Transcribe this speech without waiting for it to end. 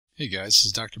Hey guys, this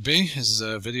is Dr. B. This is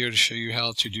a video to show you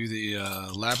how to do the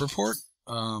lab report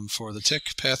for the tick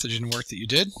pathogen work that you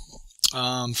did.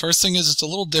 First thing is it's a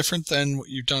little different than what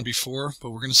you've done before, but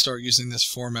we're going to start using this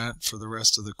format for the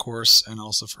rest of the course and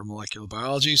also for molecular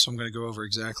biology. So I'm going to go over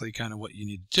exactly kind of what you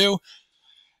need to do.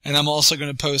 And I'm also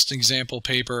going to post an example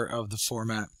paper of the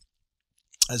format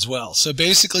as well. So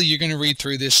basically you're going to read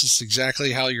through this. This is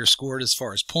exactly how you're scored as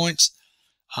far as points.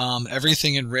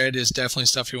 Everything in red is definitely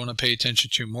stuff you want to pay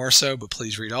attention to more so, but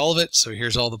please read all of it. So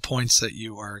here's all the points that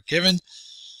you are given.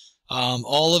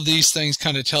 All of these things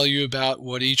kind of tell you about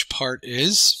what each part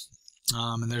is.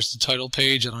 And there's the title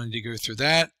page. I don't need to go through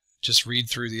that. Just read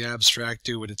through the abstract,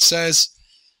 do what it says.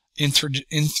 To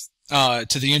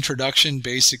the introduction,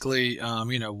 basically,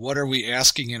 what are we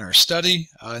asking in our study?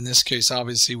 In this case,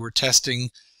 obviously, we're testing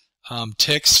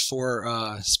ticks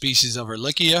for species of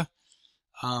Ehrlichia.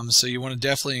 So you want to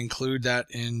definitely include that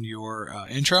in your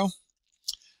intro.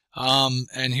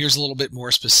 And here's a little bit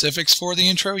more specifics for the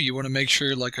intro. You want to make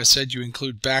sure, like I said, you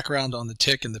include background on the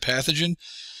tick and the pathogen.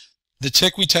 The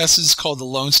tick we tested is called the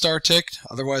Lone Star tick,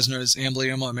 otherwise known as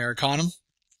Amblyomma americanum.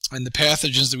 And the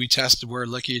pathogens that we tested were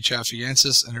Ehrlichia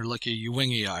chafiensis and Ehrlichia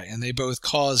ewingii, and they both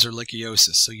cause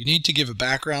ehrlichiosis. So you need to give a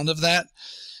background of that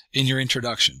in your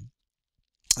introduction.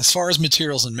 As far as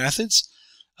materials and methods,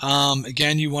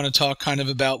 again, you want to talk kind of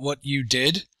about what you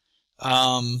did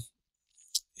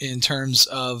in terms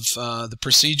of the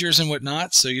procedures and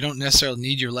whatnot. So you don't necessarily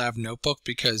need your lab notebook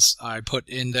because I put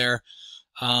in there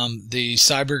the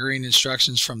cybergreen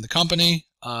instructions from the company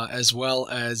as well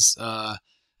as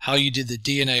how you did the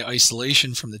DNA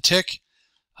isolation from the tick.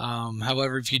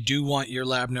 However, if you do want your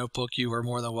lab notebook, you are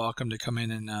more than welcome to come in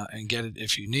and get it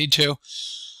if you need to.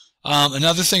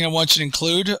 Another thing I want you to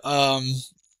include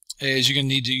is you're going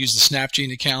to need to use the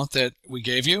SnapGene account that we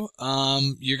gave you.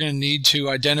 You're going to need to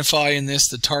identify in this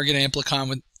the target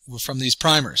amplicon from these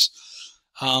primers.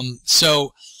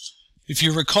 So if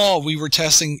you recall, we were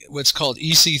testing what's called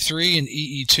EC3 and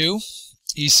EE2.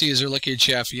 EC is Ehrlichia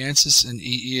chafiensis and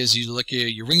EE is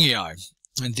Ehrlichia ewingii.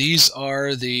 And these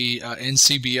are the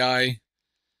NCBI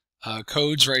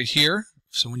codes right here.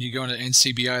 So when you go into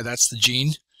NCBI, that's the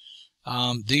gene.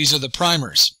 These are the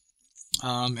primers.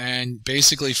 And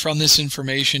basically from this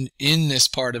information in this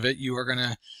part of it, you are going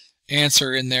to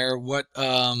answer in there what,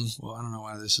 well, I don't know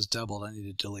why this is doubled. I need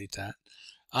to delete that.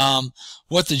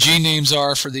 What the gene names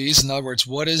are for these. In other words,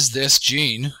 what is this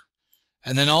gene?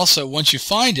 And then also, once you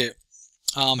find it,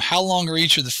 how long are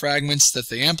each of the fragments that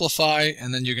they amplify?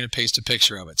 And then you're going to paste a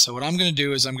picture of it. So what I'm going to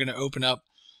do is I'm going to open up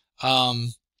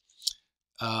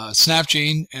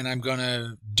SnapGene, and I'm going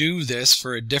to do this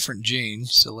for a different gene.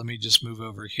 So let me just move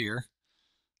over here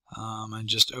and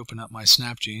just open up my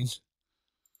SnapGene.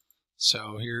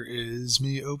 So here is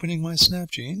me opening my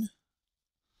SnapGene.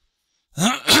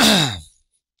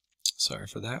 Sorry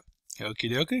for that. Okie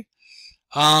dokie.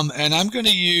 And I'm going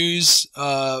to use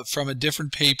from a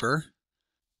different paper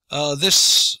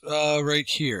this right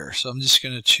here. So I'm just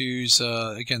going to choose,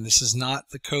 again, this is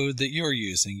not the code that you're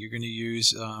using. You're going to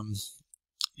use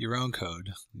your own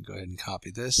code. Go ahead and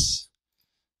copy this.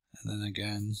 And then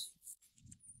again,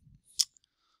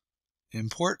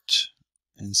 import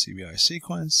NCBI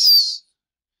sequence,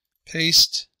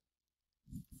 paste,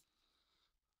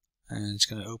 and it's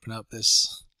going to open up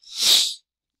this,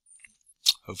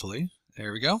 hopefully.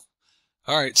 There we go.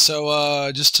 All right,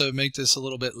 so just to make this a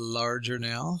little bit larger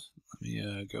now, let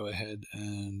me go ahead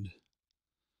and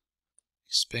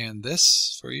expand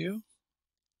this for you.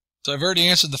 So I've already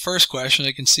answered the first question.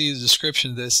 I can see the description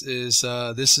of this is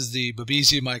the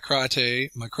Babesia microti,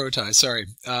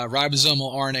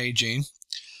 ribosomal RNA gene.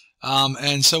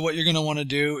 And so what you're going to want to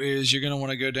do is you're going to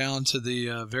want to go down to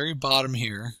the very bottom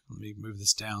here. Let me move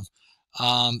this down.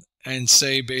 And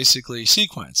say basically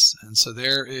sequence. And so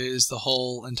there is the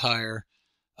whole entire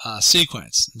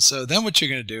sequence. And so then what you're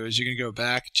going to do is you're going to go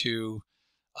back to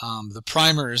the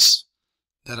primers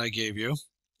that I gave you.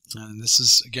 And this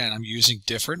is, again, I'm using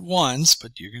different ones,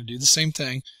 but you're going to do the same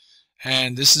thing.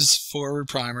 And this is forward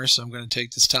primer, so I'm going to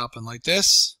take this top one like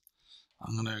this.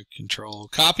 I'm going to control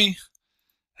copy.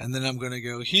 And then I'm going to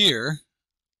go here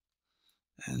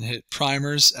and hit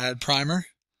primers, add primer.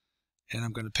 And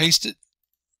I'm going to paste it.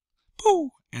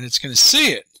 Boo! And it's going to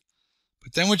see it.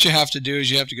 But then what you have to do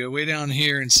is you have to go way down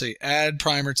here and say add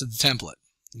primer to the template.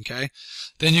 Okay?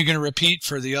 Then you're going to repeat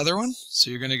for the other one. So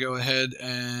you're going to go ahead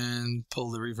and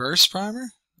pull the reverse primer.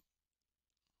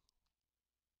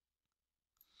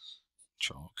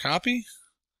 Control copy.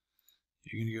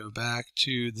 You're going to go back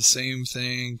to the same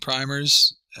thing,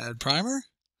 primers, add primer.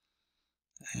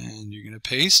 And you're going to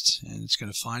paste, and it's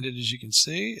going to find it as you can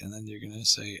see. And then you're going to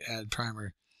say add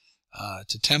primer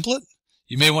to template.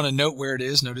 You may want to note where it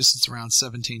is. Notice it's around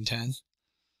 1710.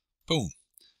 Boom.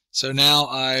 So now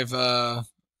I've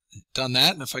done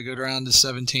that, and if I go down to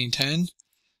 1710,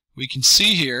 we can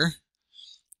see here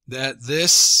that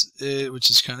this is, which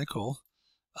is kind of cool,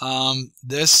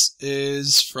 this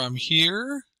is from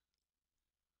here.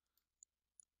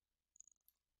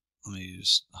 Let me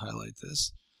just highlight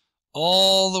this.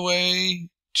 All the way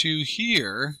to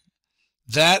here,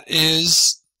 that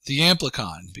is the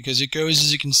amplicon, because it goes,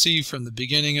 as you can see, from the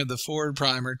beginning of the forward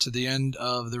primer to the end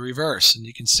of the reverse. And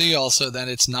you can see also that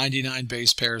it's 99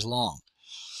 base pairs long.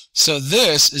 So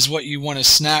this is what you want to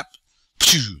snap.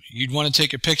 You'd want to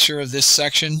take a picture of this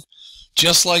section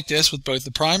just like this with both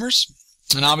the primers.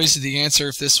 And obviously the answer,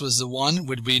 if this was the one,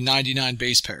 would be 99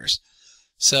 base pairs.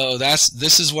 So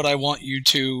this is what I want you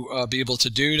to be able to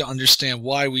do to understand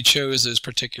why we chose those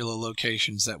particular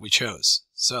locations that we chose.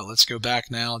 So let's go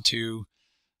back now to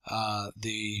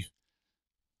the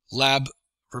lab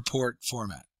report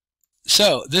format.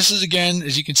 So this is, again,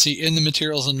 as you can see, in the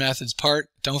materials and methods part.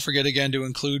 Don't forget again to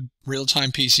include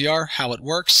real-time PCR, how it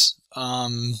works.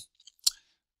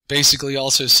 Basically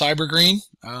also CyberGreen,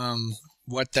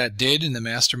 what that did in the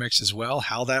master mix as well,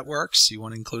 how that works. You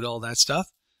want to include all that stuff.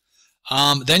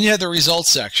 Then you have the results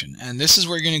section, and this is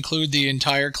where you're going to include the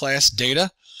entire class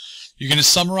data. You're going to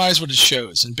summarize what it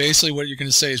shows, and basically what you're going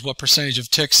to say is what percentage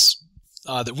of ticks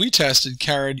that we tested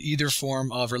carried either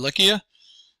form of Ehrlichia.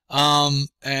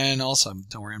 And also,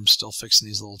 don't worry, I'm still fixing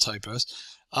these little typos.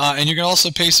 And you're going to also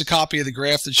paste a copy of the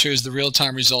graph that shows the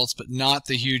real-time results, but not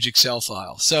the huge Excel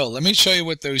file. So let me show you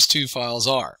what those two files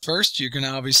are. First, you're going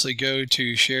to obviously go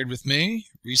to Shared with Me,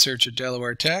 Research at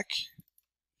Delaware Tech,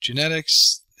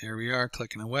 Genetics. There we are,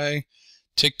 clicking away.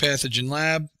 Tick Pathogen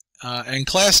Lab, and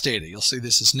class data. You'll see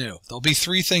this is new. There'll be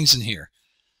three things in here.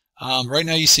 Right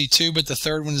now you see two, but the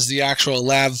third one is the actual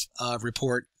lab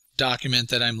report document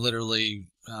that I'm literally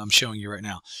showing you right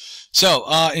now. So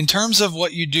in terms of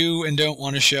what you do and don't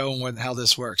want to show and how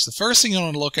this works, the first thing you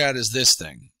want to look at is this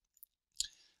thing.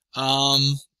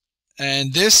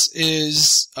 And this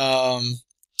is,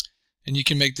 and you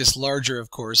can make this larger,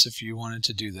 of course, if you wanted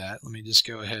to do that. Let me just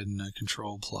go ahead and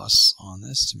Control plus on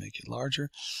this to make it larger.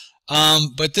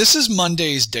 But this is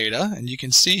Monday's data, and you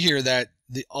can see here that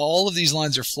all of these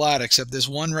lines are flat except this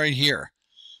one right here.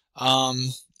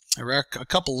 There are a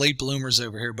couple late bloomers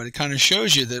over here, but it kind of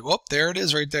shows you that, whoop, there it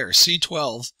is right there,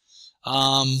 C12.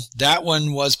 That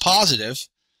one was positive,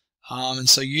 and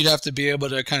so you'd have to be able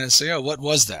to kind of say, oh, what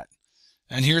was that?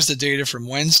 And here's the data from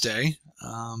Wednesday,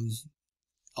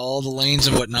 all the lanes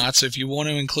and whatnot. So if you want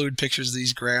to include pictures of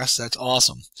these graphs, that's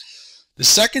awesome. The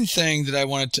second thing that I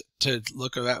wanted to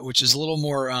look at, which is a little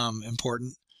more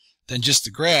important than just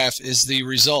the graph, is the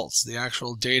results, the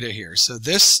actual data here. So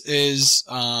this is,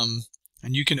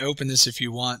 and you can open this if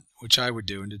you want, which I would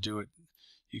do, and to do it,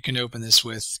 you can open this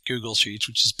with Google Sheets,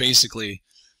 which is basically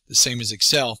the same as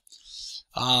Excel.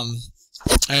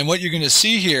 And what you're going to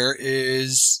see here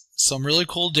is some really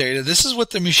cool data. This is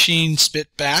what the machine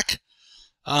spit back.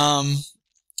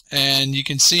 And you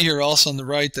can see here also on the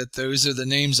right that those are the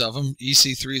names of them.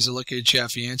 EC3 is Ehrlichia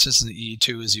chafiensis, and the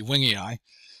E2 is Ewingii.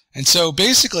 And so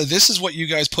basically this is what you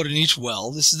guys put in each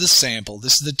well. This is the sample.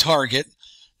 This is the target.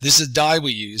 This is the dye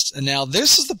we used. And now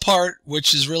this is the part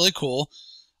which is really cool,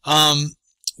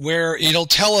 where it'll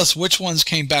tell us which ones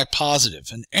came back positive.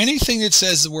 And anything that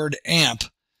says the word AMP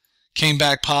came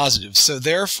back positive. So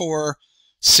therefore,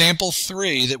 sample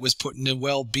 3 that was put into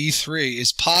well B3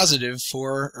 is positive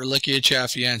for Ehrlichia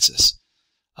chafiensis.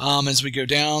 As we go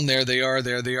down, there they are,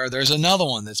 there they are. There's another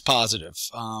one that's positive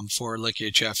for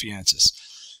Ehrlichia chafiensis.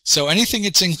 So anything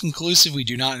that's inconclusive we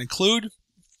do not include.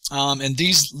 And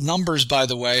these numbers, by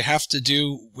the way, have to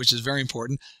do, which is very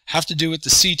important, have to do with the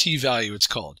CT value, it's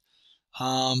called,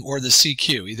 or the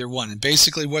CQ, either one. And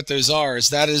basically what those are is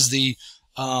that is the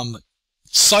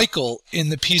cycle in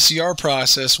the PCR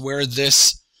process where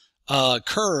this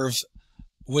curve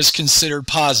was considered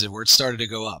positive, where it started to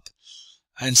go up.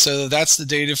 And so that's the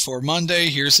data for Monday.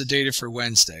 Here's the data for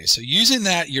Wednesday. So using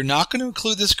that, you're not going to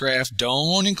include this graph.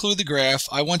 Don't include the graph.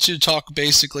 I want you to talk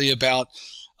basically about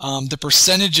the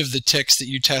percentage of the ticks that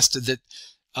you tested that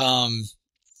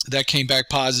that came back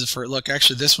positive for, look,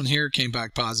 actually this one here came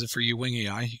back positive for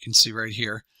Ewingii. You can see right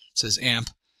here, it says AMP.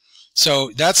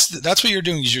 So that's what you're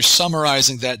doing, is you're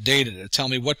summarizing that data to tell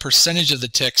me what percentage of the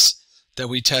ticks that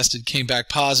we tested came back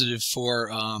positive for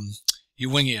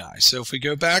Ewingii. So if we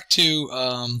go back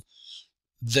to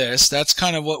this, that's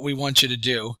kind of what we want you to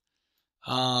do,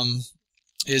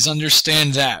 is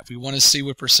understand that. We want to see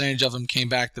what percentage of them came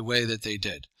back the way that they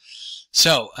did.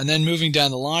 So, and then moving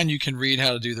down the line, you can read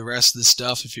how to do the rest of the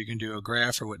stuff if you can do a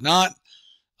graph or whatnot.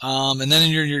 And then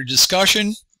in your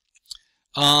discussion,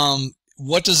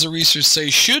 what does the research say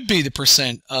should be the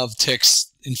percent of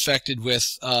ticks infected with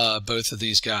both of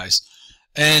these guys?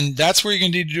 And that's where you're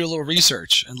going to need to do a little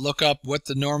research and look up what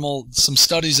some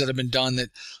studies that have been done that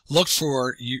look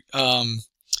for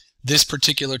this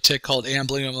particular tick called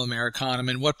Amblyomma americanum,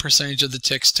 and what percentage of the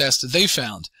ticks tested they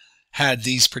found had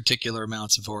these particular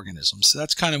amounts of organisms. So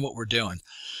that's kind of what we're doing.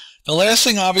 The last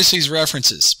thing, obviously, is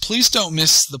references. Please don't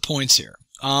miss the points here.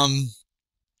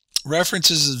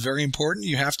 References is very important.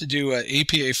 You have to do an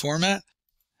APA format.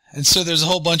 And so there's a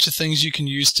whole bunch of things you can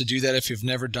use to do that if you've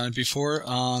never done it before.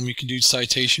 You can do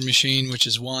citation machine, which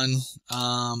is one,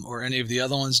 or any of the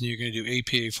other ones, and you're going to do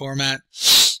APA format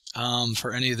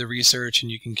for any of the research,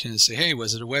 and you can kind of say, hey,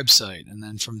 was it a website? And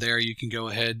then from there you can go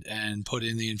ahead and put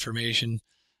in the information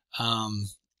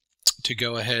to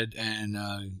go ahead and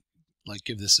like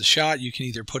give this a shot. You can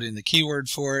either put in the keyword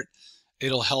for it.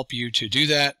 It'll help you to do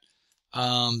that.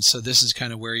 So this is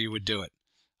kind of where you would do it.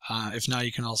 If not,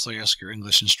 you can also ask your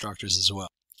English instructors as well,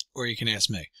 or you can ask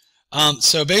me.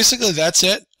 So basically that's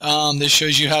it. This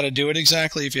shows you how to do it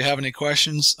exactly. If you have any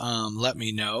questions, let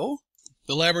me know.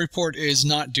 The lab report is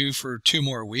not due for 2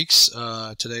 more weeks.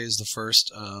 Today is the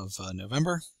 1st of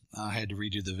November. I had to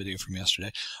redo the video from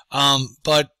yesterday.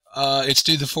 But it's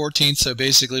due the 14th, so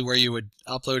basically where you would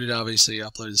upload it, obviously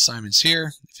upload assignments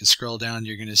here. If you scroll down,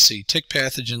 you're going to see Tick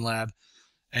Pathogen Lab,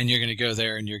 and you're going to go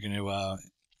there and you're going to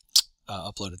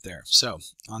upload it there. So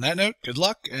on that note, good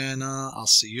luck, and I'll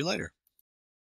see you later.